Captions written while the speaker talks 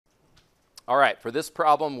All right, for this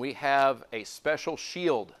problem, we have a special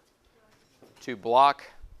shield to block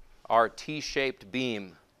our T-shaped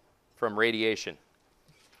beam from radiation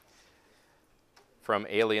from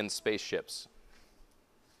alien spaceships.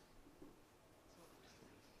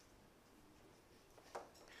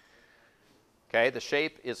 Okay, the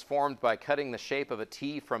shape is formed by cutting the shape of a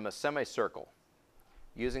T from a semicircle.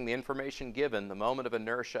 Using the information given, the moment of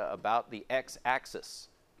inertia about the x-axis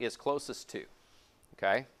is closest to.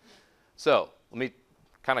 Okay, so let me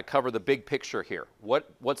kind of cover the big picture here.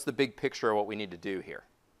 What's the big picture of what we need to do here?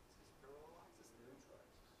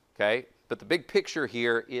 Okay, but the big picture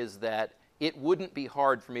here is that it wouldn't be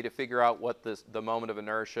hard for me to figure out what the moment of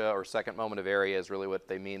inertia or second moment of area is really what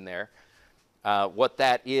they mean there. What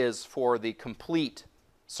that is for the complete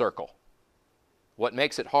circle. What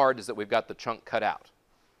makes it hard is that we've got the chunk cut out,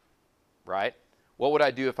 right? What would I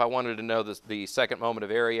do if I wanted to know the second moment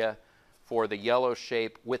of area for the yellow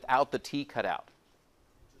shape without the T cut out?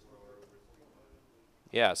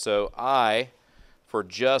 Yeah, so I, for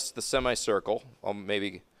just the semicircle, I'll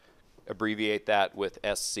maybe abbreviate that with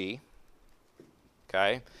SC.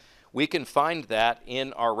 Okay, we can find that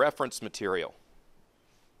in our reference material,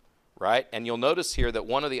 right? And you'll notice here that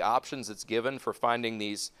one of the options that's given for finding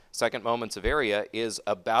these second moments of area is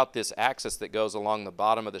about this axis that goes along the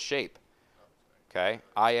bottom of the shape. Okay,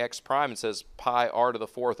 Ix prime, it says pi r to the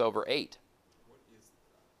 4th over 8. What is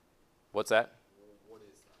that? What's that? What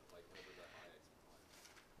is that? Like, what is that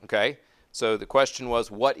Ix prime? Okay, so the question was,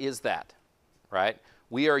 what is that, right?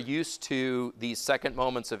 We are used to these second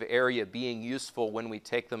moments of area being useful when we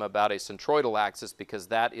take them about a centroidal axis because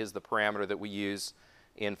that is the parameter that we use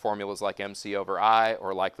in formulas like MC over I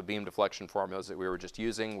or like the beam deflection formulas that we were just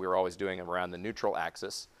using. We were always doing them around the neutral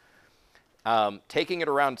axis. Taking it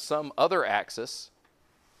around some other axis,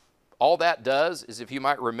 all that does is, if you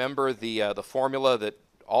might remember the formula that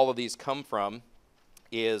all of these come from,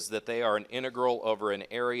 is that they are an integral over an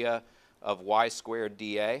area of y squared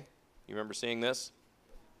dA. You remember seeing this?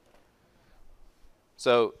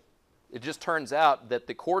 So it just turns out that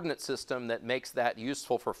the coordinate system that makes that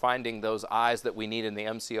useful for finding those i's that we need in the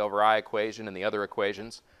MC over I equation and the other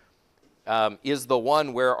equations is the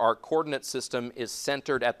one where our coordinate system is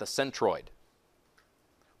centered at the centroid.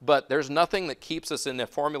 But there's nothing that keeps us in a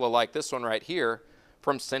formula like this one right here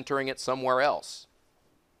from centering it somewhere else.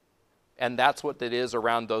 And that's what it is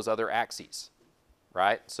around those other axes,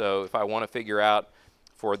 right? So if I want to figure out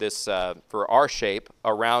for this, for our shape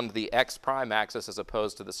around the x prime axis as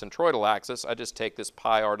opposed to the centroidal axis, I just take this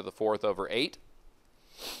pi r to the 4th over 8.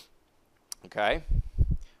 Okay,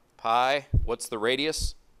 pi, what's the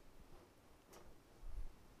radius?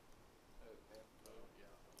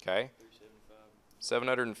 Okay,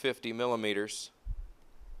 750 millimeters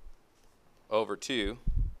over 2.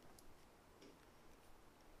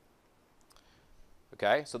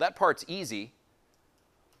 Okay, so that part's easy.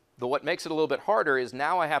 But what makes it a little bit harder is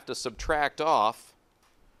now I have to subtract off,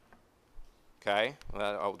 okay,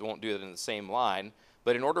 I won't do it in the same line,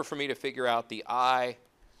 but in order for me to figure out the I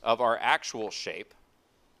of our actual shape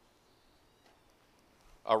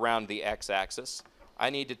around the x-axis,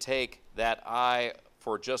 I need to take that I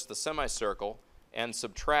for just the semicircle and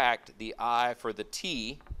subtract the I for the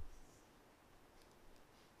T,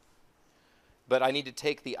 but I need to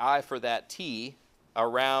take the I for that T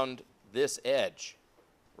around this edge,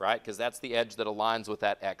 right? Because that's the edge that aligns with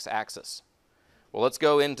that x-axis. Well, let's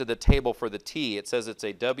go into the table for the T. It says it's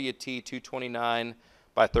a WT 229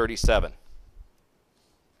 by 37.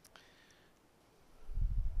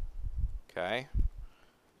 Okay.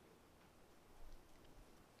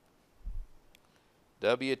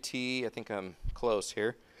 WT, I think I'm close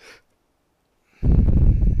here.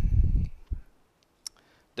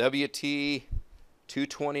 WT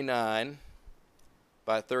 229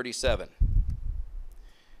 by 37.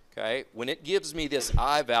 Okay, when it gives me this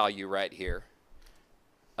I value right here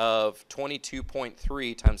of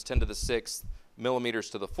 22.3 times 10 to the 6th millimeters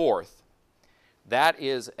to the 4th, that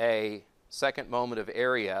is a second moment of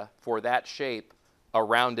area for that shape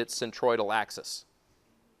around its centroidal axis,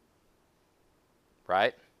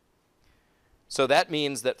 right? So that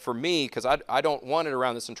means that for me, because I don't want it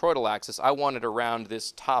around the centroidal axis, I want it around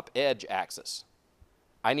this top edge axis.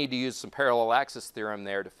 I need to use some parallel axis theorem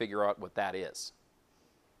there to figure out what that is.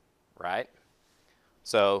 Right?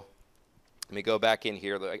 So let me go back in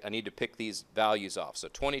here. I need to pick these values off. So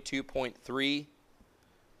 22.3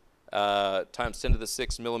 times 10 to the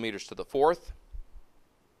 6th millimeters to the 4th.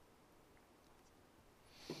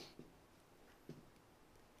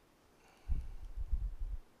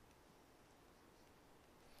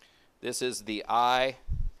 This is the I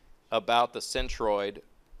about the centroid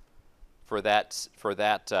for that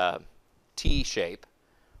T shape,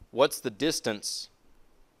 what's the distance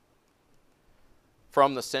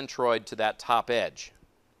from the centroid to that top edge?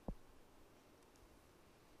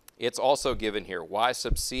 It's also given here. Y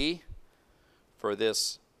sub c for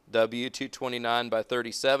this W229 by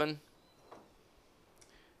 37,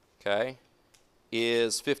 okay,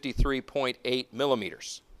 is 53.8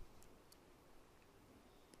 millimeters.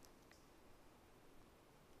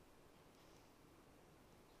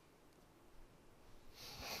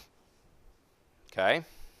 Okay,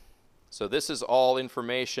 so this is all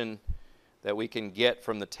information that we can get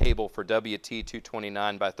from the table for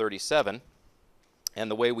WT229 by 37.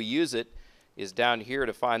 And the way we use it is down here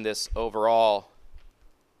to find this overall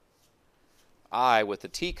I with the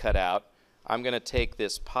T cut out. I'm going to take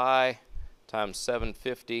this pi times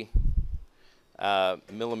 750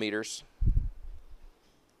 millimeters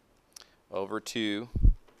over 2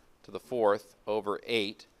 to the 4th over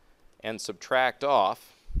 8 and subtract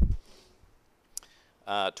off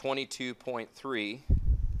 22.3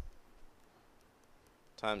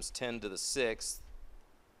 times 10 to the 6th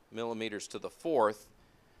millimeters to the 4th.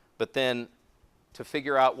 But then to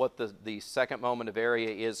figure out what the second moment of area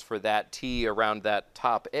is for that T around that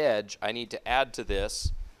top edge, I need to add to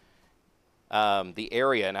this the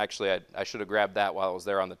area. And actually, I should have grabbed that while I was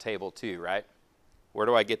there on the table too, right? Where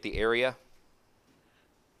do I get the area?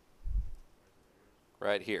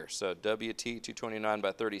 Right here. So WT229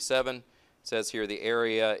 by 37. It says here the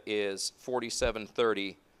area is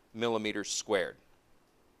 4730 millimeters squared.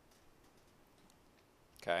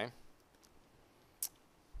 Okay.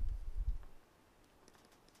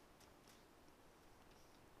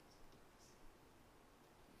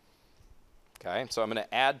 Okay, so I'm going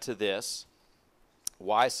to add to this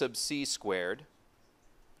y sub c squared,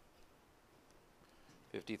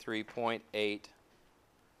 53.8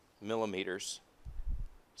 millimeters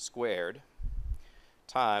squared,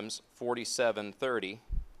 times 4730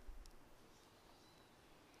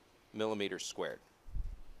 millimeters squared.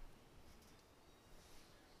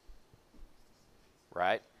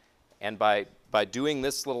 Right? And by doing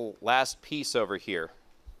this little last piece over here,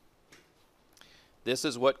 this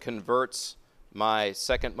is what converts my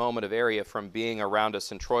second moment of area from being around a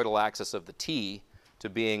centroidal axis of the T to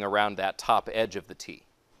being around that top edge of the T.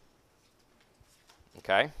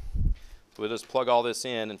 Okay? So we'll just plug all this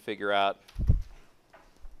in and figure out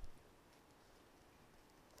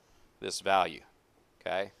this value.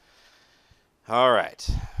 Okay? All right.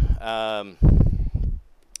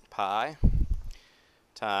 Pi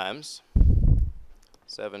times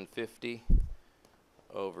 750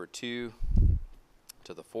 over 2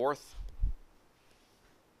 to the 4th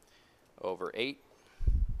over 8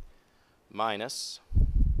 minus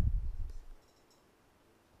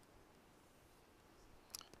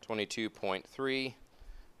 22.3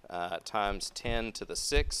 times 10 to the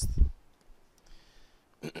 6th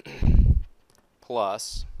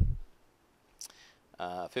plus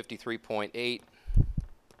 53.8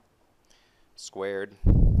 squared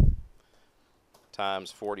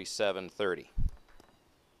times 4730.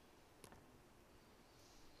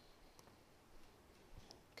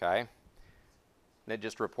 Okay, and it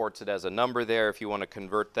just reports it as a number there. If you want to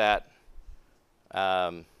convert that,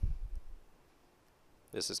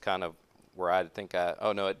 this is kind of where I think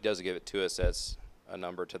oh no, it does give it to us as a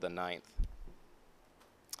number to the 9th.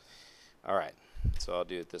 All right, so I'll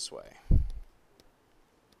do it this way.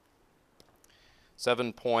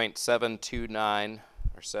 7.729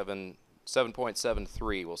 or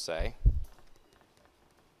 7.73 we'll say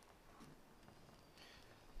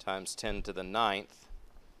times 10 to the 9th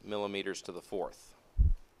millimeters to the 4th.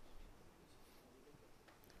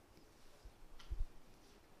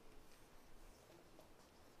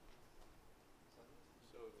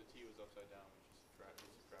 So if the T was upside down, we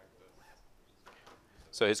subtract the...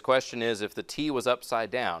 So his question is, if the T was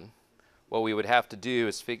upside down, what we would have to do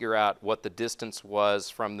is figure out what the distance was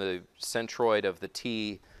from the centroid of the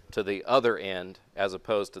T to the other end as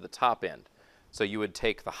opposed to the top end. So you would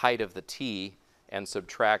take the height of the T and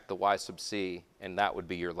subtract the y sub c, and that would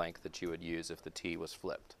be your length that you would use if the T was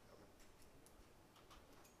flipped.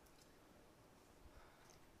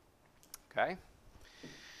 Okay?